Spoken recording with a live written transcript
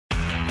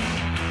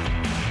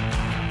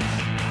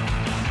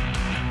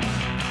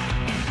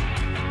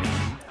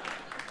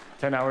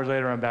10 hours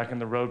later, I'm back on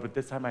the road, but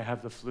this time I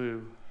have the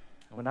flu.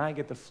 And when I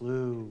get the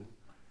flu,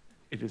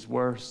 it is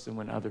worse than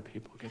when other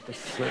people get the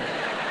flu.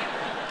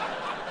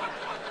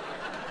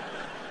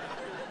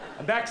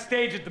 I'm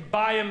backstage at the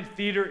Byam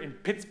Theater in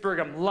Pittsburgh.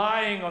 I'm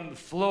lying on the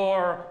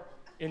floor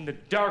in the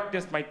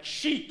darkness. My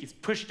cheek is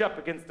pushed up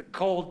against the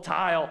cold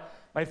tile.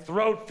 My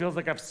throat feels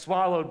like I've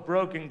swallowed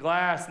broken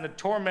glass, and the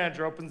tour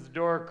manager opens the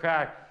door a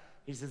crack.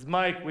 He says,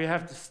 "Mike, we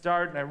have to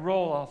start," and I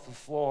roll off the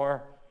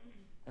floor,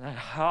 and I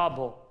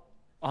hobble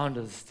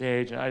onto the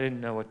stage, and I didn't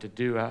know what to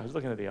do. I was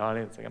looking at the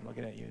audience like I'm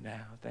looking at you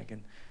now,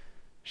 thinking,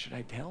 should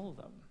I tell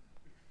them?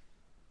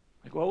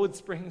 Like, what would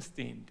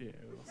Springsteen do?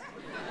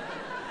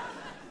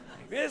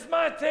 Like, this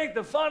might take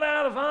the fun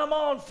out of I'm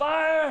on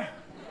fire,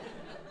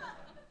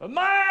 but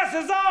my ass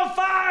is on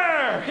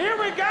fire! Here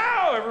we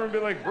go! Everyone would be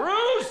like,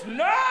 Bruce,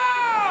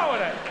 no!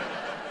 And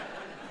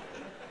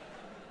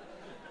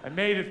I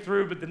made it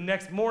through, but the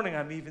next morning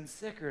I'm even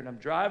sicker, and I'm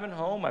driving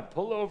home. I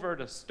pull over at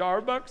a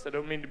Starbucks. I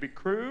don't mean to be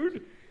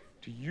crude,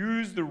 to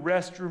use the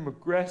restroom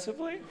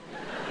aggressively,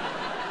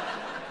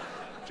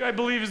 which I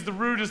believe is the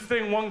rudest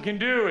thing one can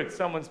do at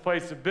someone's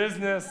place of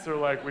business. They're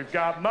like, "We've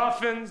got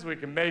muffins, we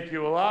can make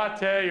you a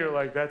latte." You're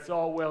like, "That's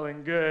all well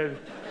and good,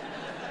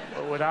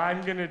 but what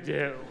I'm gonna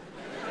do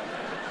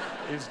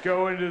is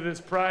go into this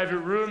private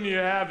room you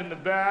have in the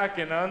back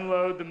and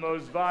unload the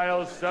most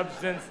vile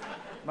substance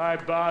my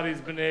body's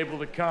been able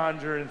to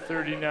conjure in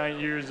 39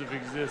 years of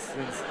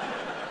existence.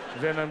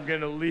 Then I'm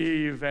gonna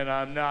leave, and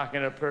I'm not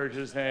gonna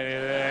purchase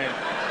anything.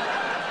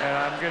 And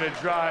I'm gonna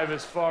drive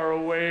as far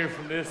away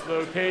from this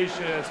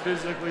location as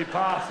physically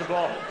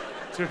possible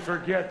to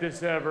forget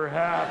this ever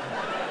happened."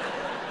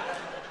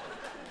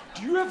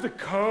 Do you have the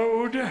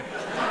code?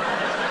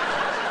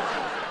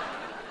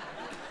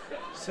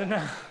 So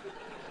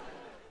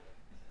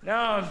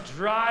now I'm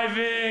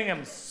driving,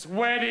 I'm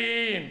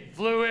sweaty and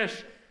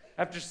fluish.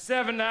 After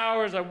 7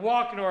 hours, I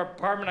walk into our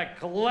apartment, I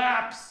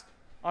collapse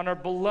on our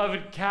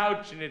beloved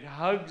couch, and it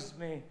hugs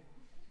me.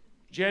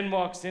 Jen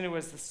walks in, who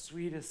has the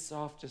sweetest,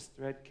 softest,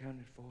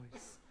 thread-counted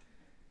voice,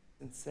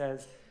 and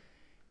says,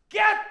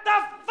 "Get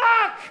the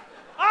fuck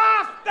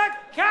off the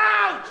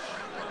couch!"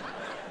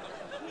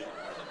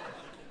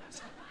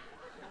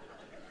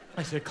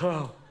 I said,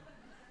 "Chloe,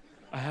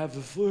 I have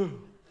the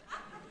flu."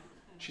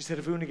 She said,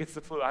 "If Una gets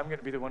the flu, I'm going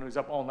to be the one who's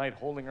up all night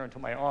holding her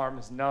until my arm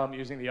is numb,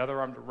 using the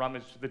other arm to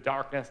rummage through the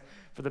darkness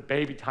for the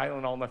baby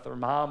Tylenol and the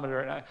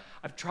thermometer. And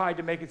I've tried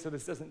to make it so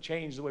this doesn't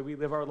change the way we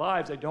live our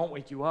lives. I don't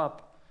wake you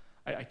up.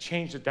 I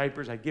change the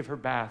diapers. I give her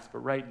baths. But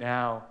right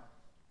now,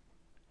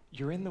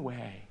 you're in the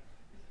way.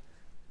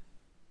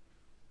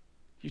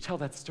 You tell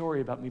that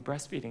story about me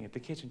breastfeeding at the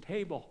kitchen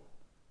table.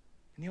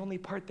 And the only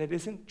part that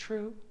isn't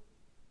true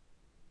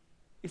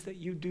is that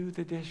you do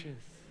the dishes."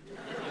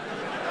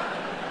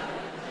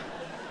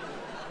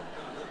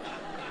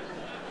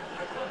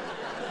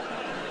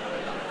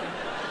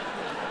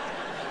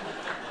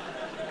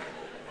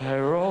 I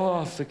roll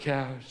off the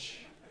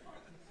couch,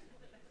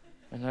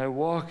 and I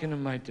walk into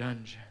my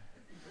dungeon,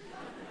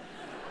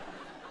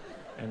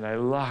 and I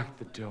lock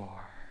the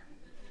door,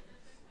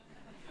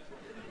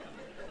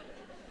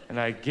 and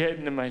I get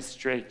into my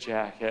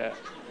straitjacket,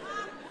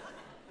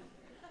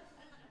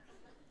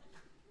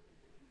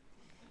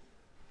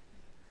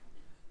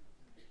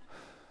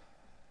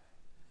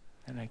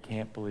 and I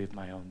can't believe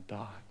my own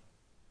thought.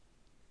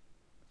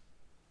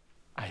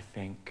 I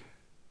think,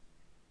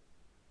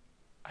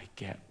 I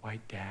get why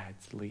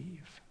dads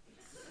leave.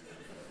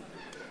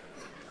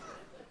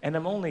 And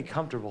I'm only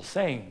comfortable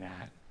saying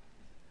that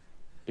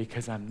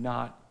because I'm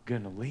not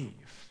gonna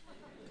leave.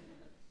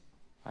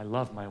 I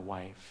love my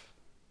wife,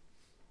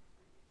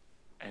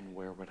 and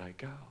where would I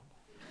go?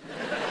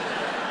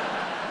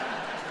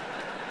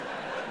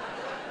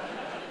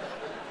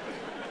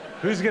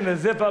 Who's gonna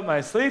zip up my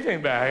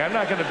sleeping bag? I'm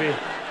not gonna be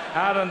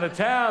out on the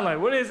town like,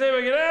 "What do you say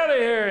we get out of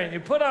here?" And you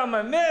put on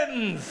my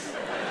mittens.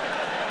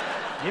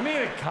 You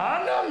mean a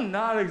condom?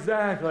 Not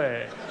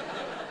exactly.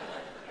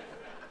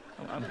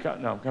 I'm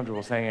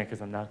comfortable saying it because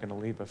I'm not going to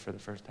leave, but for the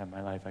first time in my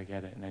life, I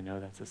get it, and I know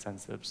that's a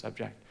sensitive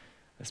subject,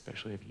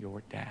 especially if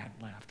your dad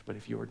left. But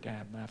if your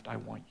dad left, I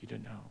want you to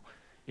know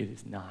it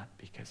is not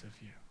because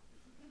of you.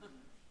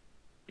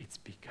 It's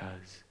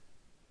because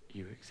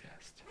you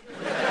exist.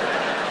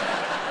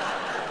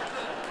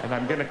 And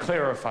I'm going to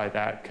clarify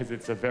that because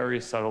it's a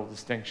very subtle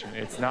distinction.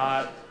 It's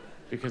not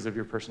because of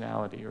your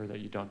personality or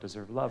that you don't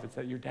deserve love. It's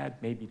that your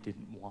dad maybe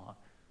didn't want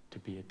to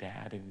be a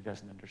dad and he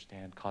doesn't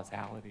understand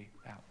causality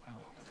that well.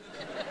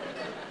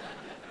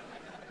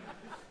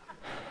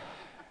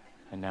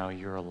 And now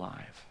you're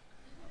alive.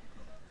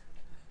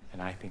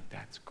 And I think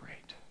that's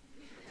great.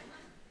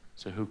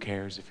 So who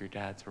cares if your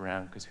dad's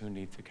around, because who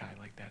needs a guy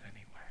like that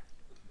anyway?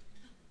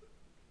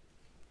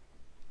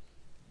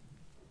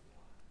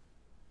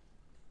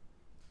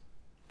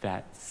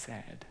 That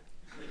said,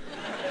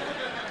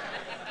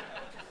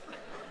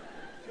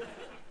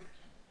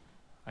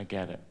 I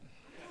get it.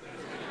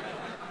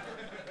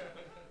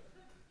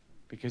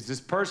 Because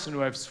this person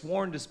who I've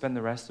sworn to spend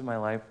the rest of my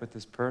life with,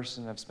 this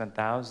person I've spent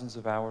thousands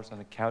of hours on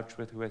the couch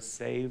with, who has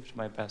saved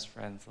my best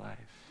friend's life,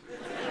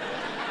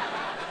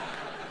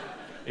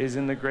 is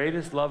in the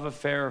greatest love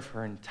affair of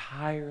her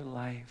entire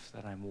life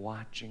that I'm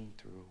watching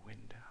through a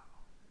window.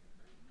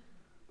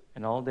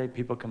 And all day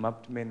people come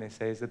up to me and they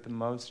say, is it the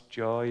most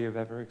joy you've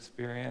ever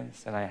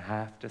experienced? And I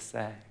have to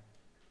say,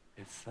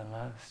 it's the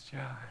most joy.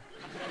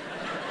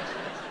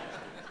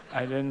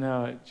 I didn't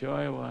know what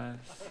joy was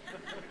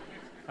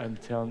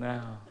until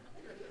now.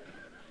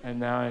 And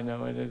now I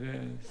know what it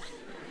is.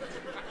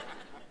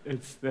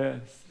 It's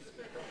this.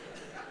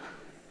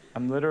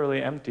 I'm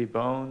literally empty,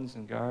 bones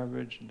and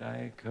garbage and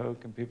Diet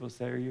Coke, and people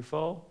say, are you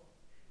full?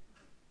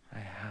 I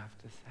have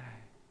to say,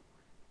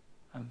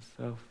 I'm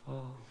so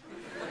full.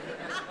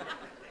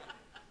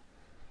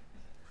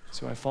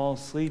 So I fall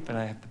asleep, and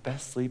I have the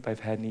best sleep I've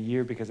had in a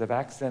year because I've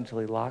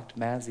accidentally locked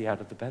Mazzy out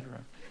of the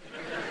bedroom.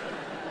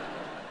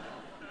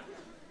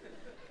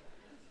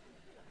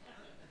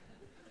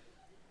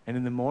 And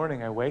in the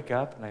morning, I wake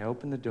up and I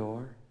open the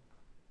door,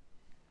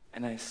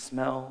 and I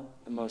smell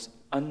the most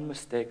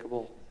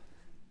unmistakable,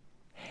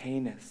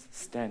 heinous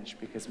stench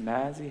because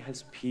Mazzy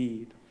has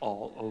peed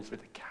all over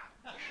the couch.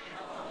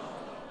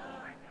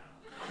 I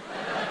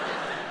know.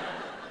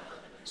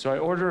 So I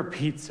order a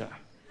pizza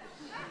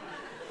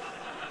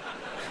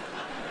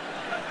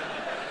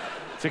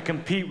to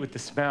compete with the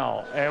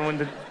smell. And when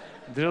the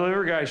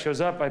delivery guy shows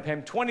up, I pay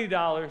him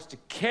 $20 to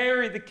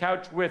carry the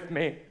couch with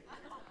me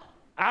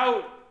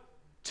out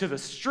to the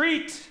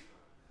street.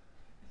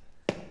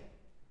 And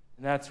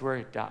that's where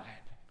it died.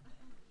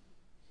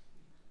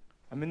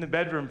 I'm in the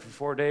bedroom for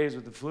 4 days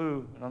with the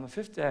flu, and on the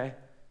 5th day,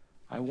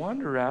 I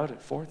wander out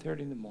at 4:30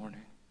 in the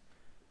morning,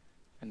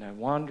 and I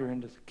wander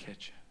into the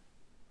kitchen,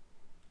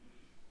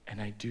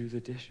 and I do the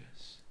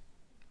dishes,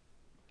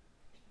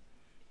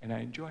 and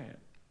I enjoy it.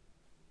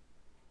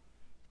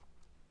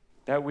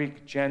 That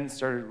week, Jen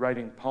started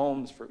writing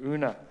poems for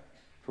Una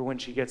for when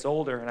she gets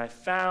older, and I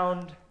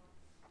found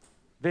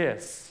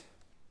this.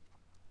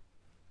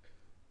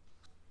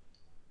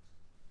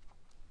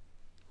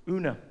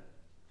 Una.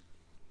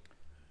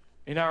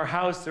 In our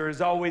house, there is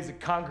always a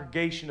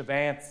congregation of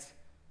ants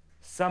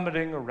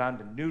summiting around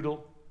a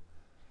noodle,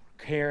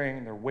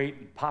 carrying their weight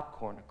in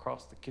popcorn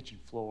across the kitchen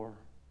floor.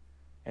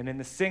 And in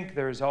the sink,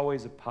 there is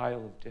always a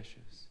pile of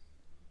dishes.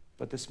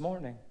 But this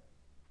morning,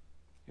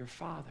 your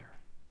father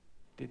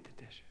did the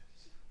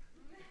dishes.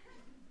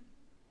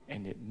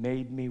 And it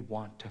made me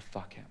want to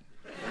fuck him.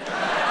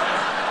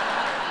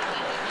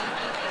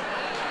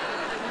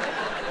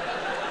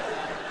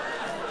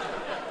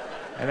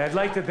 And I'd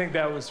like to think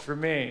that was for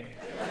me.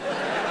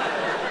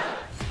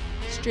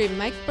 Stream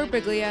Mike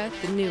Birbiglia,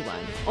 the new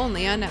one,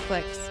 only on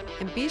Netflix.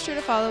 And be sure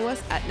to follow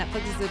us at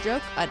Netflix is a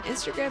Joke on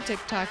Instagram,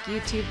 TikTok,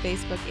 YouTube,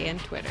 Facebook, and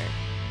Twitter.